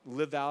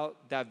live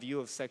out that view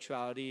of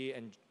sexuality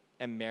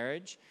and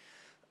marriage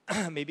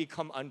maybe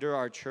come under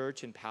our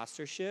church and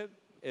pastorship.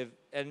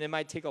 And it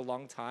might take a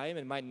long time,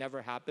 it might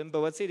never happen, but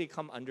let's say they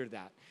come under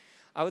that.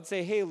 I would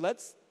say, hey,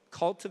 let's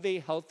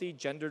cultivate healthy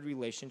gendered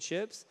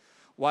relationships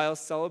while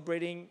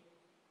celebrating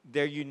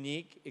their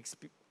unique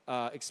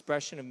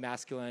expression of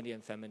masculinity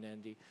and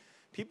femininity.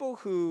 People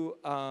who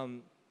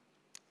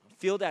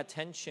feel that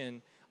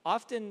tension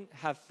often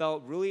have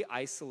felt really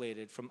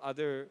isolated from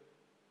other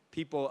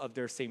people of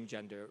their same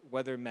gender,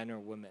 whether men or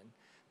women.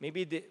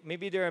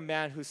 Maybe they're a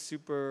man who's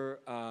super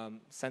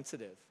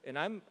sensitive, and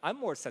I'm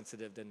more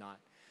sensitive than not.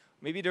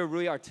 Maybe they're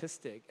really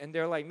artistic, and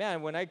they're like,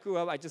 man, when I grew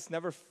up, I just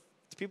never,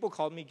 people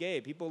called me gay,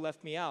 people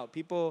left me out,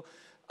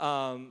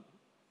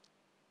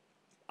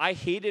 I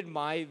hated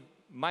my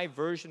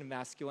version of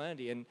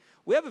masculinity. And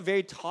we have a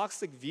very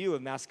toxic view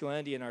of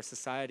masculinity in our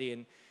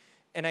society,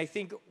 and I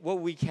think what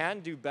we can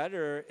do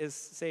better is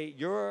say,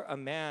 you're a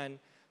man,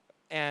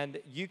 and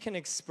you can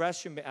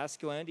express your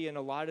masculinity in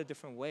a lot of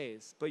different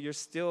ways, but you're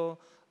still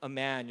a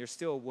man, you're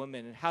still a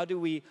woman. And how do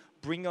we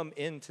bring them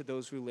into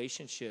those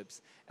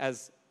relationships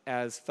as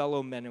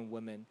fellow men and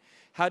women?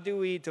 How do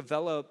we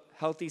develop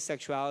healthy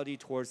sexuality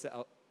towards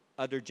the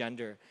other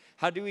gender?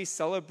 How do we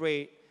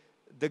celebrate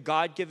the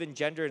God-given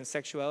gender and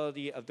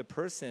sexuality of the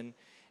person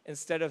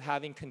instead of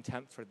having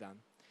contempt for them?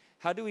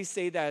 How do we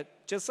say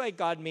that just like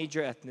God made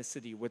your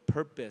ethnicity with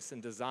purpose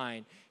and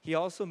design, he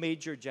also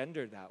made your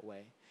gender that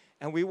way?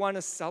 And we want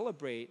to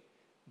celebrate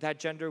that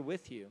gender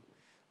with you.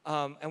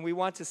 And we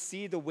want to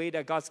see the way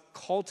that God's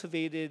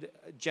cultivated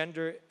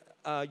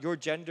your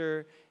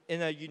gender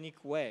in a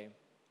unique way,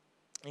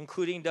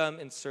 including them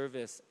in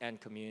service and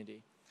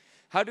community.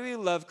 How do we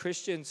love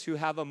Christians who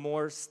have a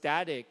more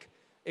static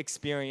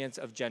experience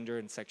of gender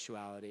and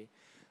sexuality?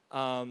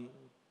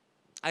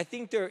 I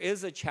think there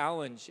is a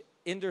challenge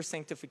in their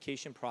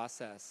sanctification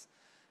process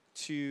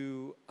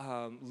to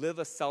live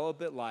a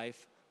celibate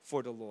life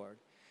for the Lord.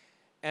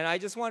 And I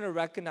just want to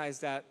recognize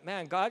that,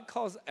 man, God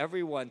calls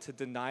everyone to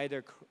deny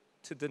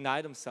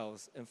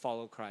themselves and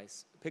follow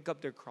Christ, pick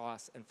up their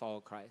cross and follow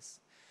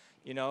Christ.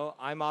 You know,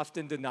 I'm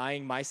often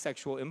denying my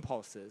sexual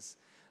impulses.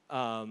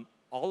 All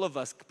of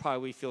us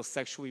probably feel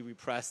sexually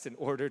repressed in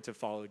order to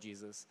follow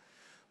Jesus.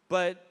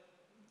 But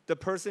the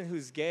person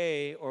who's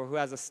gay or who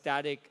has a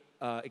static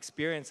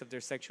experience of their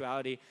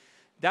sexuality,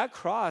 that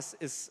cross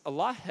is a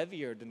lot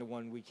heavier than the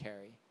one we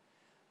carry.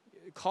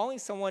 Calling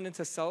someone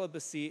into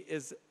celibacy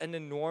is an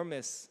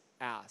enormous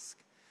ask.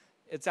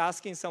 It's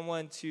asking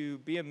someone to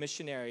be a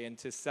missionary and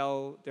to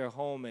sell their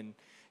home. And,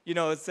 you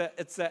know, it's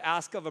the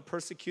ask of a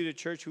persecuted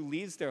church who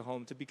leaves their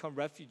home to become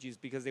refugees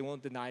because they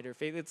won't deny their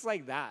faith. It's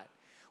like that.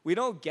 We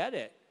don't get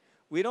it.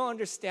 We don't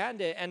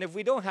understand it. And if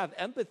we don't have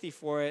empathy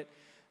for it,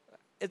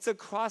 it's a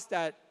cross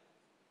that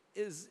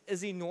is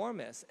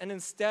enormous. And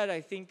instead,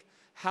 I think,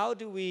 how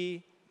do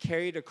we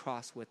carry the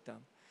cross with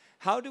them?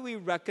 How do we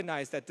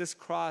recognize that this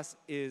cross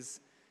is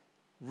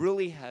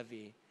really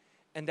heavy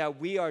and that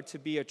we are to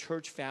be a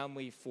church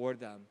family for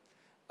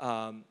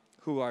them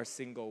who are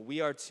single?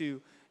 We are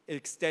to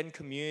extend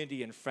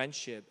community and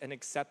friendship and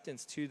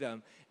acceptance to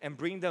them and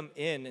bring them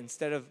in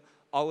instead of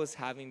always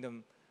having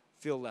them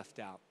feel left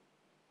out.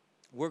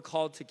 We're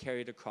called to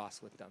carry the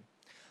cross with them.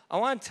 I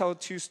want to tell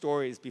two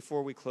stories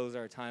before we close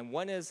our time.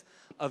 One is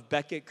of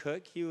Beckett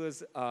Cook. He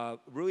was a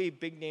really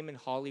big name in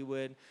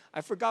Hollywood.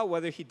 I forgot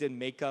whether he did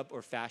makeup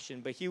or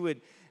fashion, but he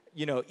would,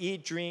 you know,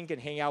 eat, drink,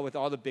 and hang out with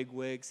all the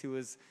bigwigs. He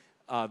was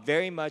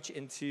very much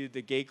into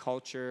the gay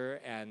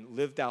culture and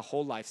lived that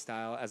whole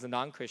lifestyle as a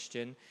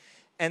non-Christian.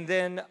 And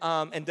then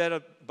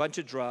a bunch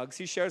of drugs.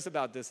 He shares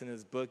about this in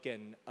his book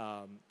and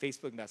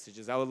Facebook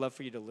messages. I would love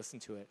for you to listen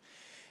to it.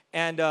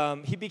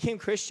 And he became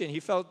Christian. He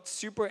felt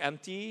super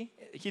empty.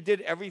 He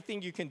did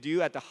everything you can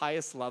do at the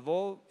highest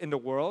level in the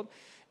world.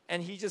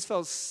 And he just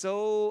felt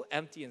so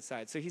empty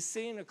inside. So he's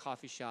sitting in a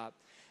coffee shop,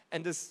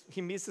 and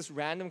he meets this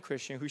random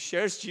Christian who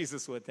shares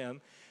Jesus with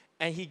him,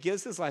 and he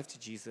gives his life to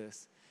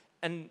Jesus.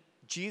 And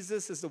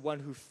Jesus is the one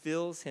who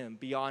fills him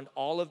beyond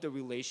all of the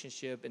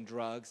relationship and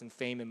drugs and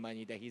fame and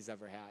money that he's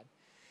ever had.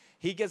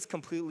 He gets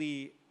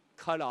completely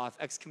cut off,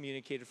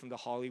 excommunicated from the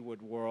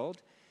Hollywood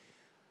world.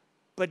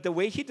 But the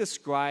way he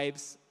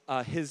describes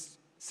his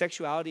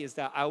sexuality is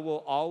that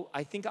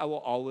I think I will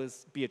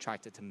always be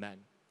attracted to men.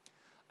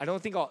 I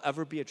don't think I'll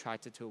ever be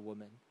attracted to a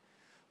woman.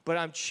 But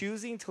I'm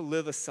choosing to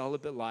live a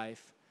celibate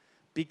life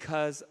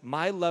because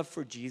my love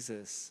for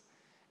Jesus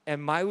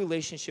and my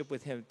relationship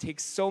with him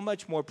takes so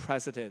much more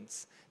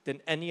precedence than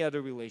any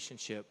other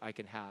relationship I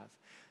can have.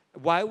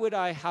 Why would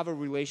I have a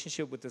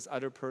relationship with this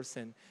other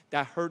person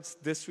that hurts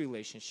this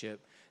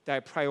relationship that I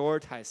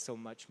prioritize so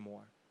much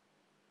more?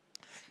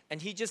 And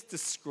he just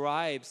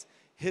describes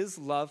his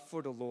love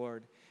for the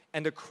Lord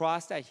and the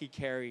cross that he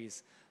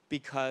carries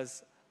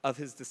because of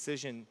his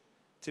decision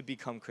to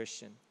become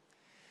Christian.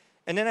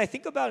 And then I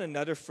think about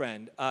another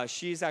friend.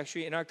 She's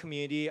actually in our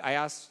community. I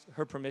asked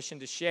her permission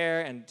to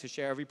share and to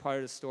share every part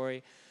of the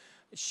story.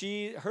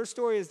 Her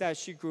story is that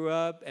she grew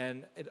up,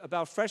 and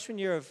about freshman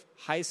year of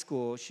high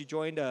school, she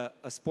joined a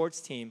sports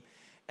team.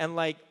 And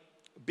like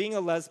being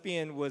a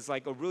lesbian was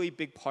like a really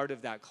big part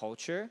of that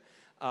culture,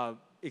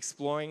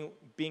 exploring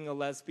being a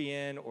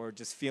lesbian or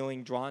just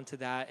feeling drawn to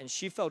that. And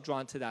she felt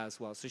drawn to that as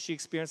well. So she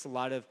experienced a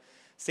lot of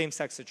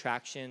same-sex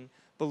attraction,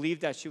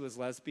 believed that she was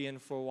lesbian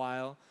for a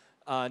while,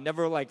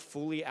 never like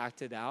fully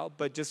acted out,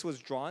 but just was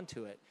drawn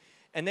to it.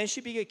 And then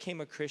she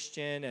became a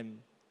Christian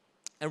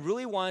and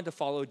really wanted to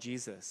follow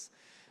Jesus.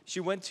 She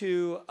went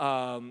to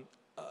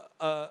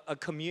a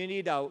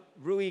community that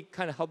really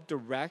kind of helped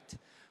direct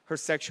her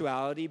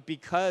sexuality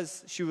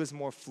because she was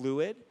more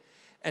fluid,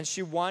 and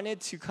she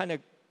wanted to kind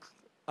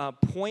of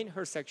point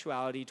her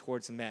sexuality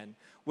towards men,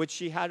 which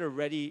she had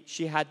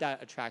that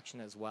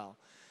attraction as well.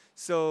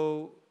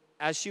 So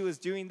as she was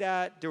doing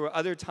that, there were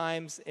other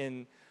times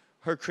in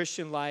her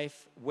Christian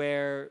life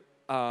where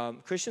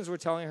Christians were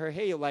telling her,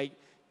 hey, like,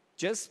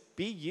 just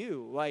be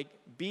you, like,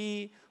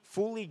 be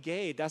fully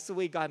gay. That's the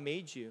way God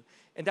made you.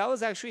 And that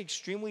was actually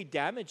extremely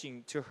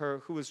damaging to her,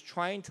 who was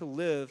trying to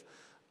live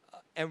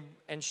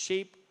and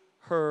shape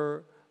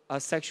her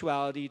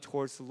sexuality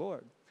towards the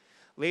Lord.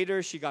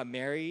 Later, she got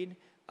married.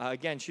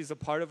 Again, she's a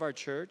part of our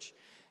church.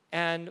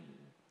 And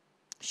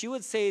she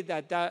would say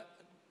that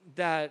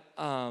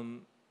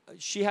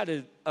she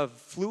had a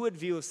fluid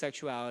view of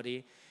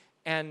sexuality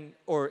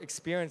or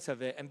experience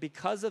of it. And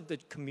because of the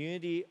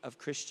community of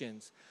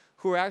Christians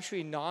who are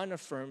actually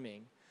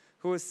non-affirming,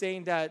 who are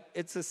saying that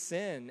it's a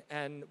sin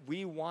and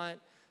we want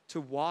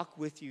to walk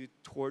with you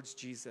towards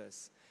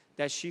Jesus,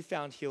 that she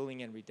found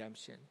healing and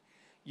redemption.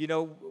 You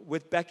know,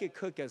 with Becket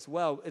Cook as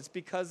well, it's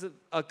because of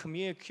a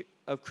community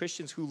of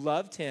Christians who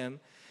loved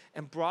him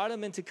and brought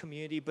him into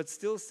community, but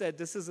still said,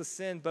 this is a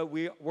sin, but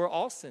we're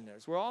all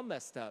sinners. We're all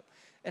messed up.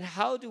 And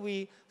how do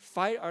we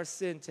fight our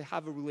sin to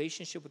have a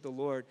relationship with the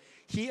Lord?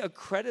 He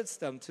accredits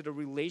them to the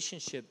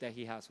relationship that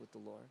he has with the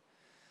Lord.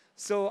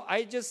 So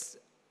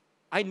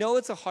I know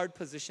it's a hard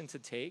position to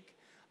take.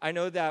 I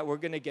know that we're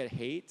going to get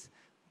hate,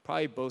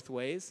 probably both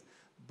ways.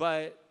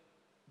 But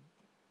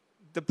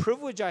the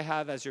privilege I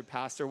have as your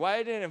pastor, why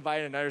I didn't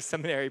invite another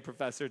seminary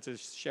professor to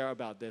share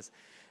about this,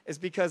 is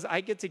because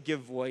I get to give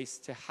voice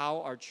to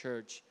how our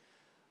church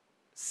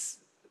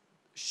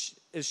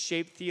is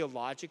shaped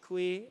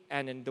theologically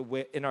and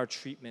in our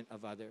treatment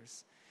of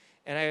others.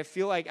 And I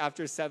feel like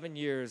after 7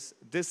 years,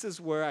 this is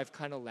where I've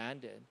kind of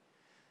landed.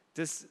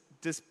 This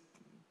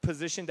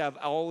position that I've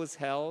always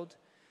held,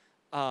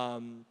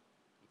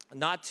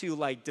 not to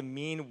like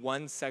demean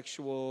one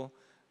sexual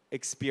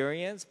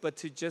experience, but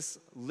to just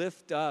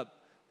lift up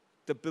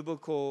the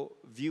biblical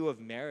view of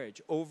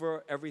marriage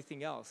over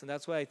everything else. And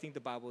that's what I think the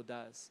Bible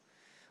does.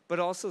 But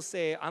also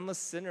say, I'm a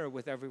sinner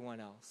with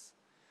everyone else.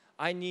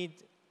 I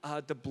need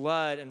the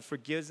blood and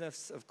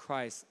forgiveness of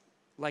Christ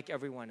like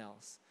everyone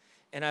else.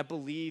 And I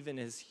believe in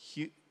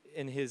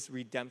his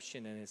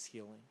redemption and his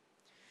healing.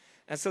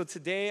 And so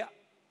today,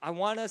 I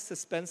want us to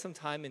spend some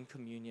time in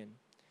communion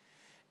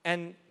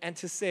and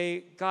to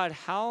say, God,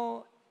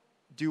 how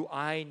do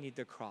I need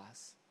the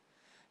cross?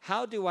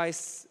 How do I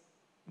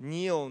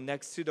kneel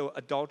next to the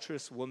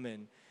adulterous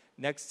woman,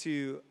 next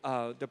to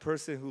the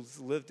person who's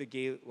lived a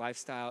gay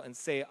lifestyle, and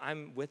say,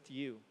 I'm with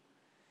you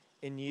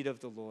in need of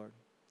the Lord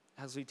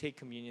as we take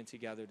communion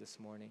together this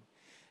morning?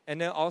 And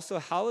then also,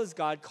 how is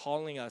God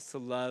calling us to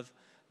love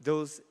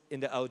those in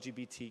the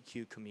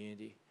LGBTQ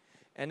community?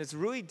 And it's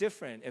really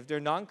different. If they're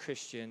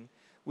non-Christian,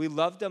 we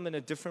love them in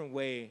a different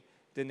way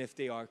than if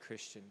they are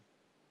Christian.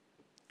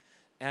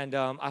 And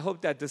I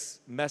hope that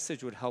this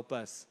message would help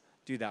us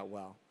do that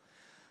well.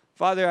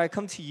 Father, I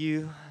come to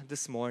you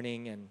this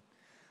morning, and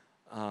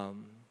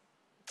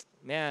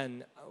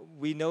man,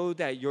 we know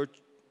that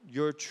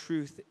your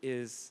truth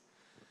is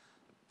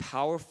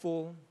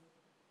powerful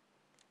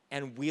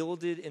and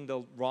wielded in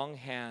the wrong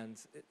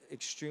hands,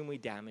 extremely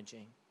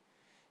damaging.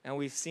 And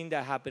we've seen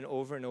that happen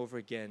over and over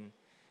again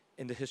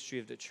in the history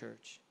of the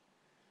church.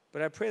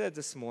 But I pray that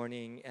this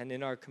morning and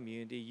in our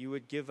community, you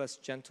would give us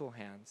gentle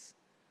hands.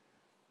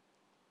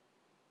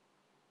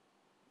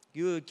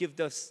 You would give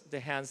us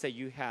the hands that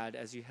you had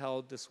as you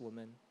held this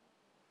woman,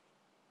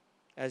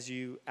 as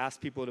you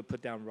asked people to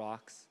put down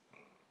rocks,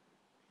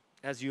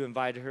 as you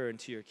invited her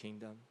into your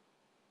kingdom.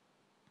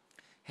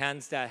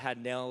 Hands that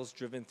had nails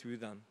driven through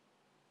them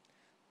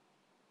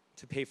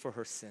to pay for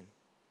her sin.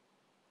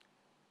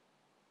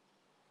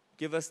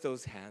 Give us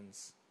those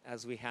hands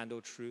as we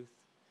handle truth.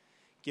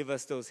 Give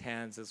us those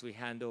hands as we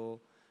handle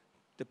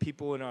the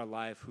people in our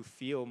life who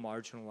feel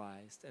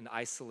marginalized and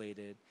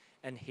isolated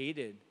and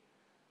hated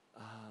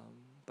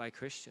by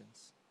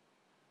Christians.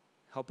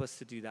 Help us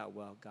to do that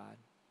well, God.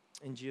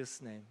 In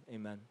Jesus' name,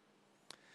 amen.